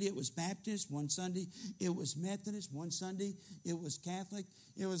 One Sunday it was Baptist, one Sunday it was Methodist, one Sunday it was Catholic.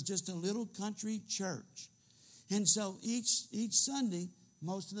 It was just a little country church. And so each Sunday,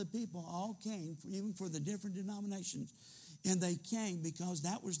 most of the people all came, even for the different denominations, and they came because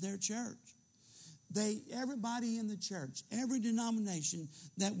that was their church. Everybody in the church, every denomination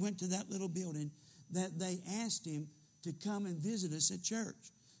that went to that little building, that they asked him to come and visit us at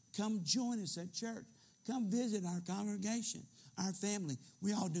church. Come join us at church. Come visit our congregation, our family.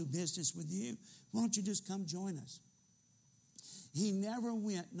 We all do business with you. Why don't you just come join us? He never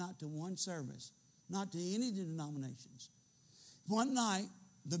went not to one service, not to any denominations. One night,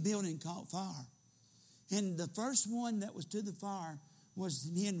 the building caught fire. And the first one that was to the fire was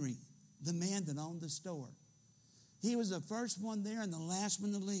Henry, the man that owned the store. He was the first one there and the last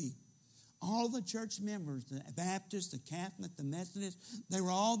one to leave. All the church members, the Baptist, the Catholic, the Methodist, they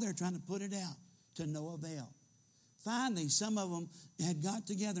were all there trying to put it out to no avail. Finally, some of them had got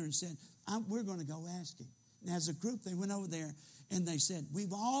together and said, we're going to go ask him. And as a group, they went over there and they said,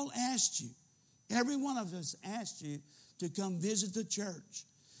 we've all asked you. Every one of us asked you to come visit the church.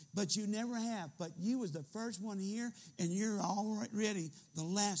 But you never have. But you was the first one here, and you're already the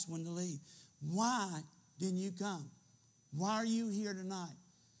last one to leave. Why didn't you come? Why are you here tonight?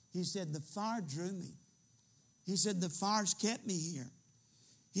 He said, the fire drew me. He said, the fire's kept me here.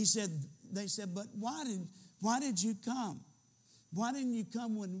 He said, they said, but why did you come? Why didn't you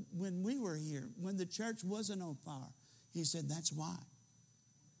come when we were here, when the church wasn't on fire? He said, that's why.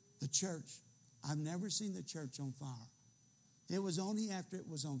 The church, I've never seen the church on fire. It was only after it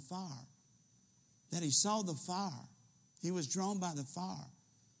was on fire that he saw the fire. He was drawn by the fire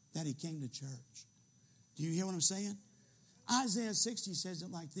that he came to church. Do you hear what I'm saying? Isaiah 60 says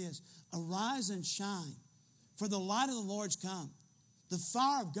it like this: arise and shine, for the light of the Lord's come. The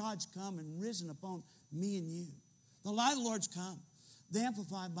fire of God's come and risen upon me and you. The light of the Lord's come. The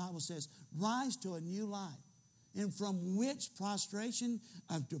Amplified Bible says, rise to a new light, and from which prostration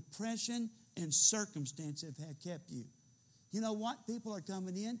of depression and circumstance have kept you. You know what? People are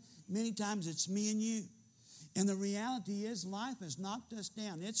coming in. Many times it's me and you. And the reality is life has knocked us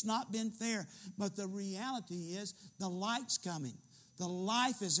down. It's not been fair. But the reality is the light's coming. The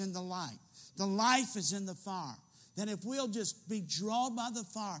life is in the light. The life is in the fire. That if we'll just be drawn by the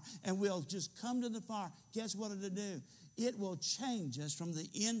fire and we'll just come to the fire, guess what it'll do? It will change us from the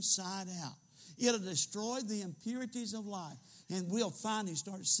inside out. It'll destroy the impurities of life. And we'll finally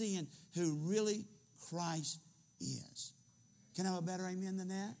start seeing who really Christ is. Can I have a better amen than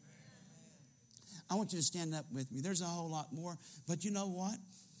that? I want you to stand up with me. There's a whole lot more. But you know what?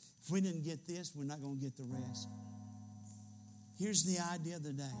 If we didn't get this, we're not going to get the rest. Here's the idea of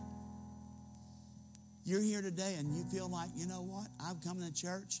the day. You're here today and you feel like, you know what? I've come to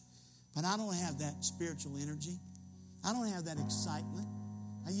church, but I don't have that spiritual energy. I don't have that excitement.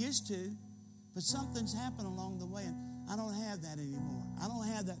 I used to, but something's happened along the way and I don't have that anymore. I don't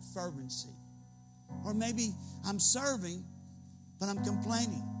have that fervency. Or maybe I'm serving, but I'm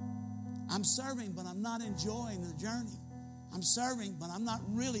complaining. I'm serving, but I'm not enjoying the journey. I'm serving, but I'm not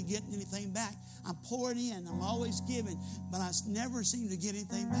really getting anything back. I'm pouring in. I'm always giving, but I never seem to get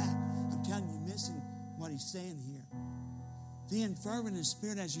anything back. I'm telling you, you're missing what he's saying here. Being fervent in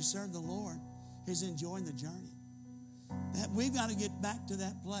spirit as you serve the Lord is enjoying the journey. That we've got to get back to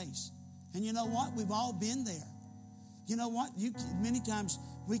that place. And you know what? We've all been there. You know what? Many times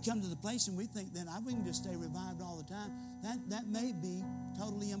we come to the place and we think that we can just stay revived all the time. That may be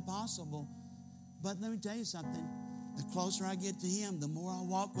totally impossible. But let me tell you something. The closer I get to him, the more I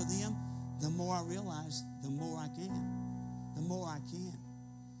walk with him, the more I realize the more I can. The more I can.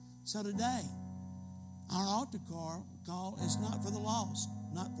 So today, our altar call is not for the lost,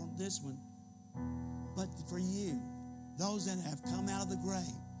 not for this one, but for you, those that have come out of the grave.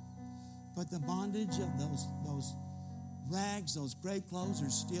 But the bondage of those rags, those grave clothes are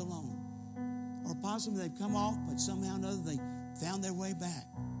still on. Or possibly they've come off, but somehow or another they found their way back.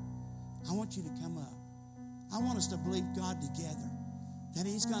 I want you to come up. I want us to believe God together that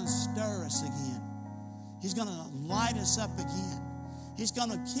he's going to stir us again. He's going to light us up again. He's going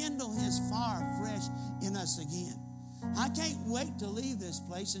to kindle his fire fresh in us again. I can't wait to leave this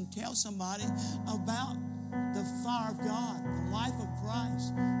place and tell somebody about the fire of God, the life of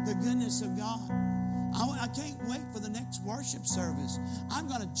Christ, the goodness of God. I can't wait for the next worship service. I'm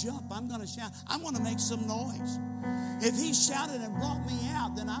going to jump. I'm going to shout. I'm going to make some noise. If he shouted and brought me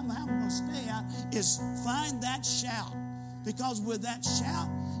out, then I'm going to stay out, is find that shout. Because with that shout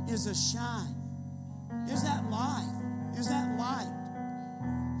is a shine. Is that life? Is that light?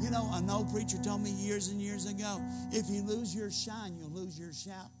 You know, an old preacher told me years and years ago, if you lose your shine, you'll lose your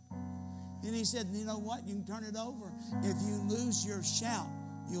shout. And he said, you know what? You can turn it over. If you lose your shout,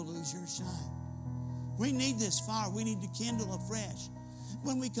 you'll lose your shine. We need this fire. We need to kindle afresh.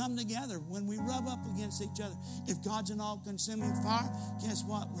 When we come together, when we rub up against each other, if God's an all-consuming fire, guess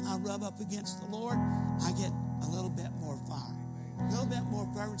what? When I rub up against the Lord, I get a little bit more fire, a little bit more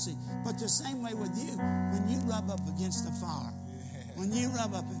fervency. But the same way with you, when you rub up against the fire, when you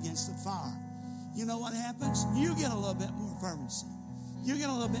rub up against the fire, you know what happens? You get a little bit more fervency. You get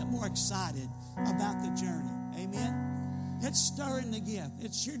a little bit more excited about the journey. Amen? It's stirring the gift.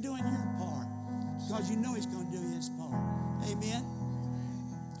 It's you're doing your part because you know he's going to do his part. Amen?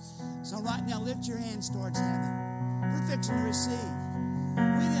 So right now, lift your hands towards heaven. We're fixing to receive.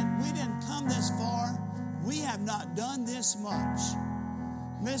 We didn't come this far. We have not done this much.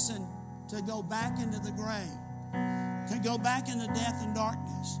 Listen, to go back into the grave, to go back into death and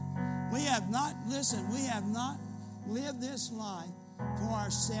darkness. We have not lived this life for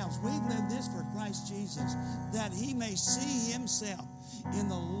ourselves. We've lived this for Christ Jesus, that he may see himself in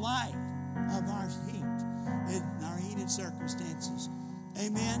the light of our heat, in our heated circumstances.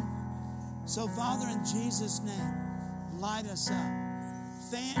 Amen? So, Father, in Jesus' name, light us up.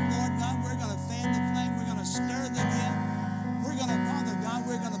 Lord God, we're going to fan the flame. We're going to stir the gift. We're going to, Father God,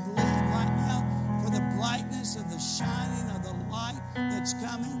 we're going to believe right now for the brightness of the shining that's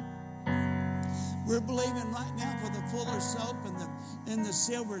coming. We're believing right now for the Fuller soap and the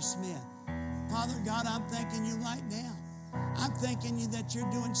silversmith. Father God, I'm thanking you right now. I'm thanking you that you're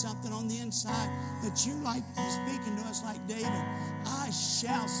doing something on the inside, that you're speaking to us like David. I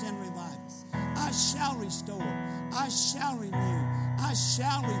shall send revival. I shall restore. I shall renew. I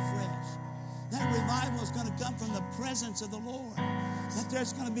shall refresh. That revival is going to come from the presence of the Lord. That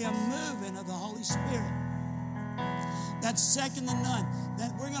there's going to be a moving of the Holy Spirit. That's second to none.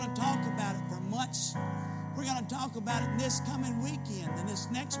 That we're going to talk about it for months. We're going to talk about it this coming weekend and this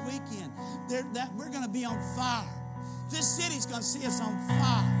next weekend. That we're going to be on fire. This city's going to see us on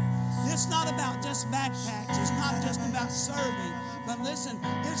fire. It's not about just backpacks. It's not just about serving. But listen,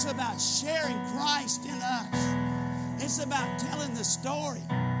 it's about sharing Christ in us. It's about telling the story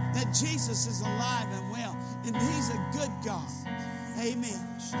that Jesus is alive and well. And He's a good God. Amen.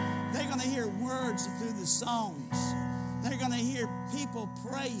 They're going to hear words through the songs. They're going to hear people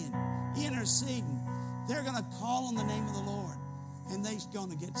praying, interceding. They're going to call on the name of the Lord. And they're going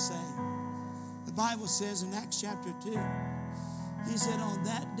to get saved. The Bible says in Acts chapter 2, He said on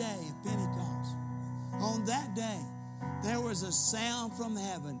that day of Pentecost, on that day, there was a sound from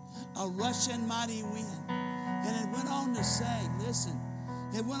heaven, a rushing mighty wind. And it went on to say, listen,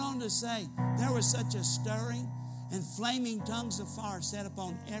 it went on to say, there was such a stirring and flaming tongues of fire set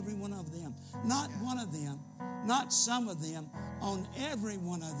upon every one of them. Not one of them, not some of them, on every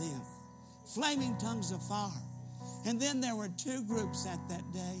one of them. Flaming tongues of fire. And then there were two groups at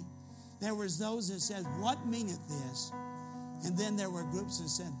that day. There was those that said, what meaneth this? And then there were groups that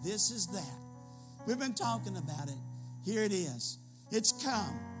said, this is that. We've been talking about it. Here it is. It's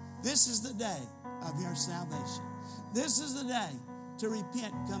come. This is the day of your salvation. This is the day to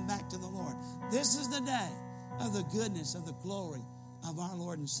repent and come back to the Lord. This is the day of the goodness, of the glory of our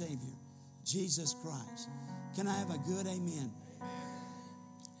Lord and Savior, Jesus Christ. Can I have a good amen?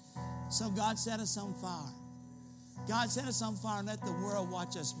 So God set us on fire. God set us on fire and let the world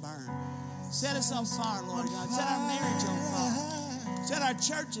watch us burn. Set us on fire, Lord God. Set our marriage on fire. Set our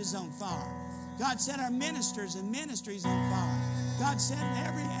churches on fire. God set our ministers and ministries on fire. God set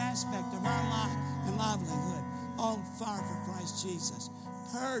every aspect of our life and livelihood on fire for Christ Jesus.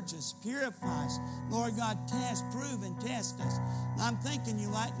 Purge us, purify us. Lord God, test, prove, and test us. And I'm thanking you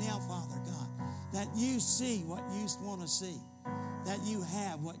right now, Father God, that you see what you want to see, that you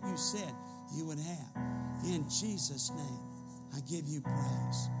have what you said you would have. In Jesus' name, I give you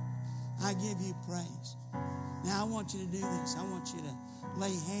praise. I give you praise. Now, I want you to do this. I want you to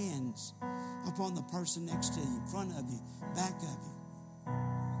lay hands upon the person next to you, in front of you, back of you.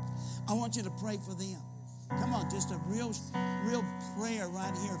 I want you to pray for them. Come on, just a real prayer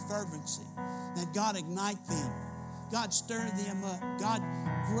right here, fervency, that God ignite them. God stir them up. God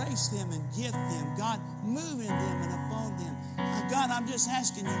grace them and gift them. God move in them and upon them. God, I'm just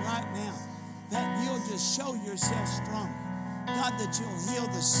asking you right now that you'll just show yourself strong. God, that you'll heal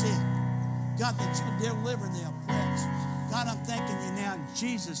the sick. God, that you'll deliver the oppressed. God, I'm thanking you now in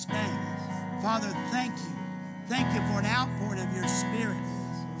Jesus' name. Father, thank you. Thank you for an outpouring of your Spirit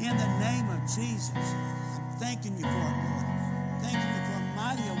in the name of Jesus. I'm thanking you for it, Lord. Thanking you for a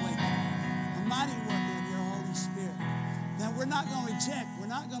mighty awakening, a mighty working of your Holy Spirit. That we're not going to reject, we're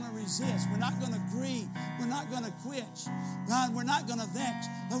not going to resist, we're not going to grieve, we're not going to quench. God, we're not going to vex,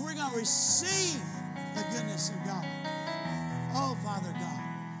 but we're going to receive the goodness of God. Oh, Father God,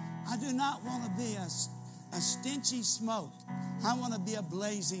 I do not want to be a stinchy smoke. I want to be a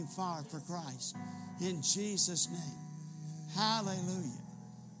blazing fire for Christ. In Jesus' name. Hallelujah.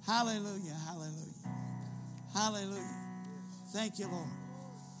 Hallelujah. Hallelujah. Hallelujah. Thank you, Lord.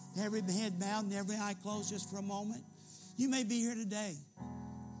 Every head bowed and every eye closed just for a moment. You may be here today.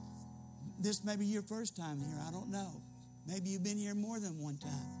 This may be your first time here. I don't know. Maybe you've been here more than one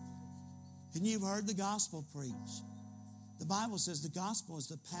time. And you've heard the gospel preached. The Bible says the gospel is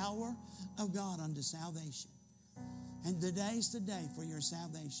the power of God unto salvation. And today's the day for your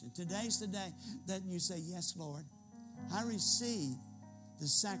salvation. Today's the day that you say, yes, Lord, I receive the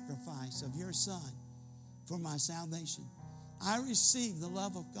sacrifice of your Son for my salvation. I receive the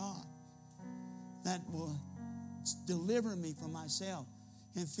love of God that will deliver me from myself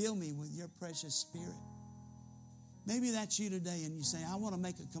and fill me with your precious Spirit. Maybe that's you today and you say, I want to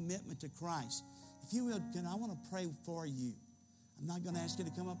make a commitment to Christ. If you will, I want to pray for you. I'm not going to ask you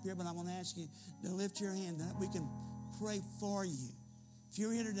to come up here, but I want to ask you to lift your hand that we can pray for you. If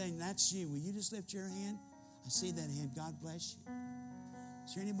you're here today and that's you, will you just lift your hand? I see that hand. God bless you.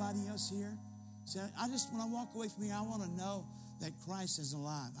 Is there anybody else here? Say, when I walk away from here, I want to know that Christ is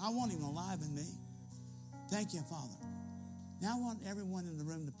alive. I want him alive in me. Thank you, Father. Now I want everyone in the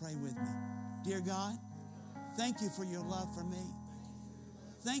room to pray with me. Dear God, thank you for your love for me.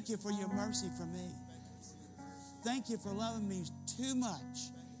 Thank you for your mercy for me. Thank you for loving me too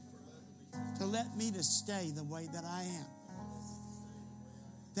much to let me to stay the way that I am.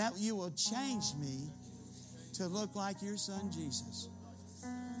 That you will change me to look like your son Jesus.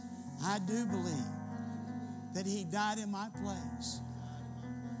 I do believe that he died in my place,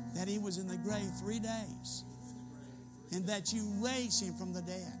 that he was in the grave 3 days, and that you raised him from the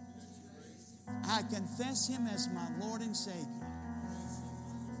dead. I confess him as my Lord and Savior.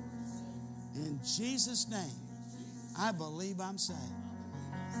 In Jesus' name, I believe I'm saved.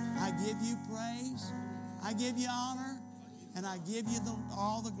 I give you praise, I give you honor, and I give you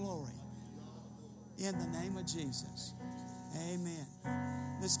all the glory. In the name of Jesus. Amen.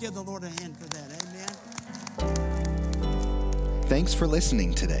 Let's give the Lord a hand for that. Amen. Thanks for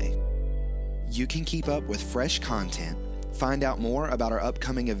listening today. You can keep up with fresh content, find out more about our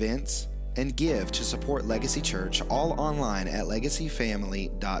upcoming events, and give to support Legacy Church all online at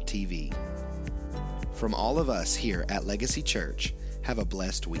legacyfamily.tv. From all of us here at Legacy Church, have a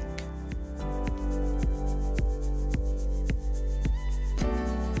blessed week.